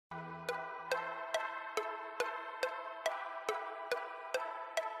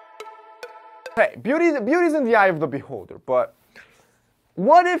Hey, beauty's in the eye of the beholder, but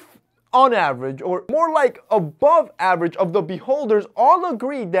what if on average, or more like above average of the beholders all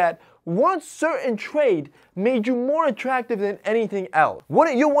agreed that one certain trait made you more attractive than anything else?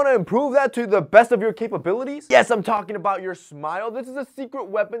 Wouldn't you want to improve that to the best of your capabilities? Yes, I'm talking about your smile. This is a secret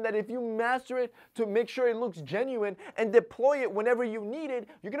weapon that if you master it to make sure it looks genuine and deploy it whenever you need it,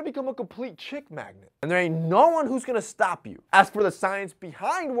 you're going to become a complete chick magnet. And there ain't no one who's going to stop you. As for the science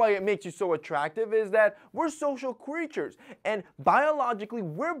behind why it makes you so attractive is that we're social creatures, and biologically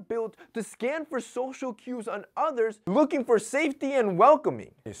we're built to scan for social cues on others, looking for safety and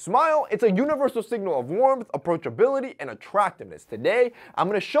welcoming. Your smile, it's a universal signal of warmth, approachability, and attractiveness. Today, I'm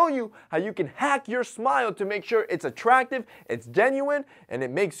going to show you how you can hack your smile to make sure it's attractive, it's genuine, and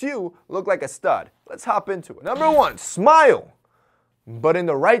it makes you look like a stud. Let's hop into it. Number 1, smile, but in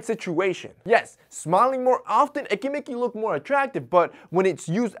the right situation. Yes, smiling more often, it can make you look more attractive, but when it's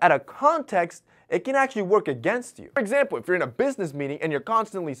used out of context, it can actually work against you. For example, if you're in a business meeting and you're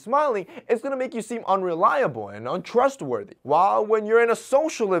constantly smiling, it's gonna make you seem unreliable and untrustworthy. While when you're in a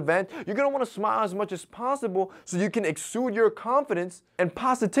social event, you're gonna wanna smile as much as possible so you can exude your confidence and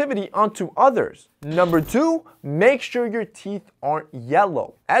positivity onto others. Number 2, make sure your teeth aren't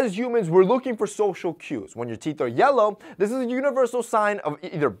yellow. As humans, we're looking for social cues. When your teeth are yellow, this is a universal sign of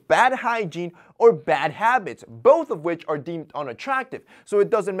either bad hygiene or bad habits, both of which are deemed unattractive. So it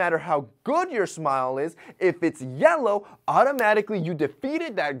doesn't matter how good your smile is, if it's yellow, automatically you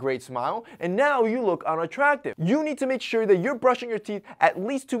defeated that great smile and now you look unattractive. You need to make sure that you're brushing your teeth at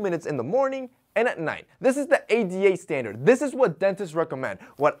least 2 minutes in the morning and at night. This is the ADA standard. This is what dentists recommend.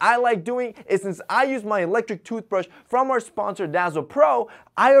 What I like doing is, since I use my electric toothbrush from our sponsor Dazzle Pro,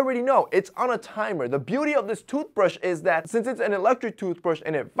 I already know it's on a timer. The beauty of this toothbrush is that since it's an electric toothbrush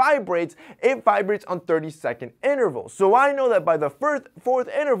and it vibrates on 30-second intervals. So I know that by the fourth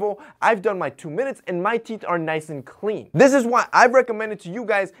interval, I've done my 2 minutes and my teeth are nice and clean. This is why I've recommended to you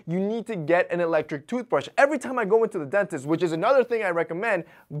guys, you need to get an electric toothbrush. Every time I go into the dentist, which is another thing I recommend,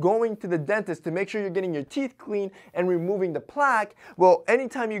 going to the dentist to make sure you're getting your teeth clean and removing the plaque, well,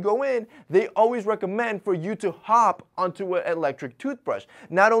 anytime you go in, they always recommend for you to hop onto an electric toothbrush.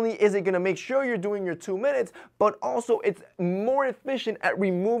 Not only is it going to make sure you're doing your 2 minutes, but also it's more efficient at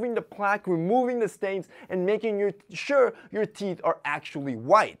removing the plaque, removing the stains, and making sure your teeth are actually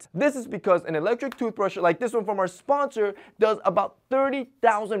white. This is because an electric toothbrush like this one from our sponsor does about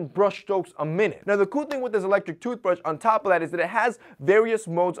 30,000 brush strokes a minute. Now, the cool thing with this electric toothbrush on top of that is that it has various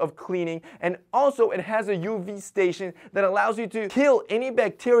modes of cleaning, and also it has a UV station that allows you to kill any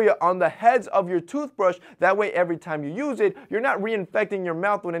bacteria on the heads of your toothbrush. That way, every time you use it, you're not reinfecting your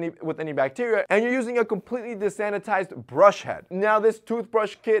mouth with any bacteria, and you're using a completely desanitized brush head. Now, this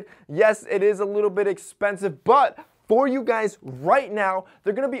toothbrush kit, yes, it is a little bit expensive, but for you guys right now,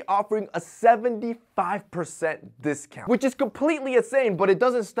 they're going to be offering a 75% discount, which is completely insane, but it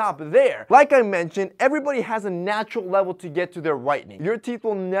doesn't stop there. Like I mentioned, everybody has a natural level to get to their whitening. Your teeth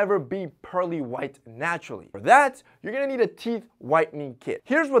will never be pearly white naturally. For that, you're going to need a teeth whitening kit.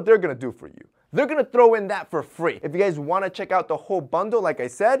 Here's what they're going to do for you. They're going to throw in that for free. If you guys want to check out the whole bundle, like I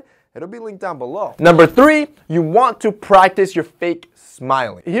said, it'll be linked down below. Number 3, you want to practice your fake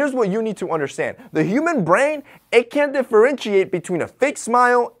smiling. Here's what you need to understand. The human brain, it can't differentiate between a fake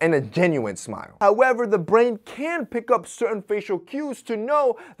smile and a genuine smile. However, the brain can pick up certain facial cues to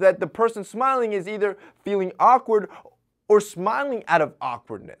know that the person smiling is either feeling awkward or smiling out of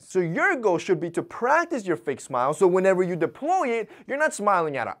awkwardness. So your goal should be to practice your fake smile so whenever you deploy it, you're not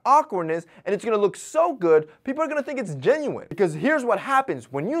smiling out of awkwardness, and it's gonna look so good, people are gonna think it's genuine. Because here's what happens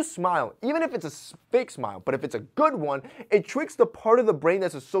when you smile, even if it's a fake smile, but if it's a good one, it tricks the part of the brain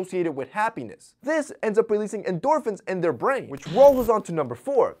that's associated with happiness. This ends up releasing endorphins in their brain, which rolls us on to number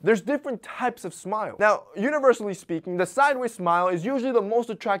 4. There's different types of smile. Now, universally speaking, the sideways smile is usually the most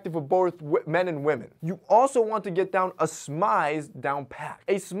attractive for both men and women. You also want to get down a smize down pat.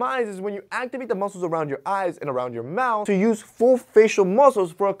 A smize is when you activate the muscles around your eyes and around your mouth to use full facial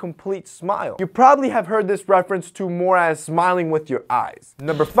muscles for a complete smile. You probably have heard this reference to more as smiling with your eyes.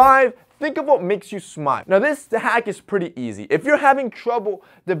 Number 5, think of what makes you smile. Now, this hack is pretty easy. If you're having trouble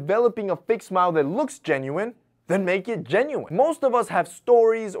developing a fake smile that looks genuine, then make it genuine. Most of us have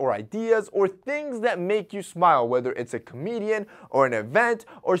stories or ideas or things that make you smile, whether it's a comedian or an event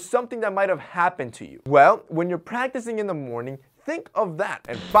or something that might have happened to you. Well, when you're practicing in the morning, think of that.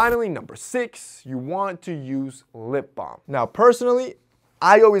 And finally, number 6, you want to use lip balm. Now, personally,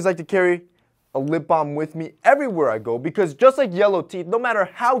 I always like to carry a lip balm with me everywhere I go, because just like yellow teeth, no matter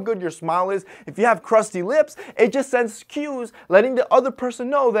how good your smile is, if you have crusty lips, it just sends cues letting the other person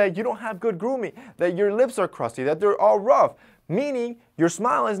know that you don't have good grooming, that your lips are crusty, that they're all rough. meaning your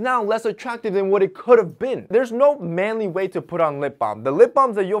smile is now less attractive than what it could have been. There's no manly way to put on lip balm. The lip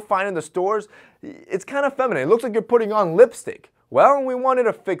balms that you'll find in the stores, it's kind of feminine. It looks like you're putting on lipstick. Well, we wanted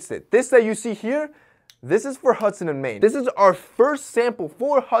to fix it. This that you see here, this is for Hudson and Maine. This is our first sample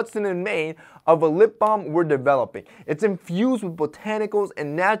for Hudson and Maine of a lip balm we're developing. It's infused with botanicals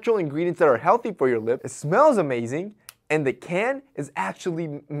and natural ingredients that are healthy for your lip. It smells amazing, and the can is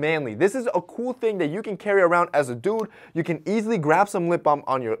actually manly. This is a cool thing that you can carry around as a dude. You can easily grab some lip balm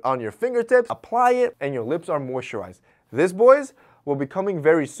on your fingertips, apply it, and your lips are moisturized. This, boys, will be coming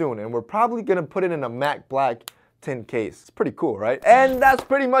very soon, and we're probably gonna put it in a matte black tin case. It's pretty cool, right? And that's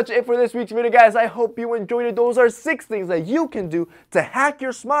pretty much it for this week's video, guys. I hope you enjoyed it. Those are 6 things that you can do to hack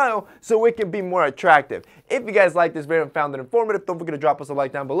your smile so it can be more attractive. If you guys like this video and found it informative, don't forget to drop us a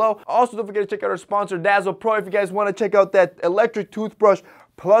like down below. Also, don't forget to check out our sponsor, Dazzle Pro. If you guys want to check out that electric toothbrush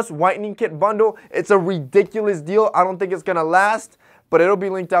plus whitening kit bundle, it's a ridiculous deal. I don't think it's gonna last, but it'll be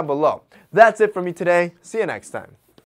linked down below. That's it for me today. See you next time.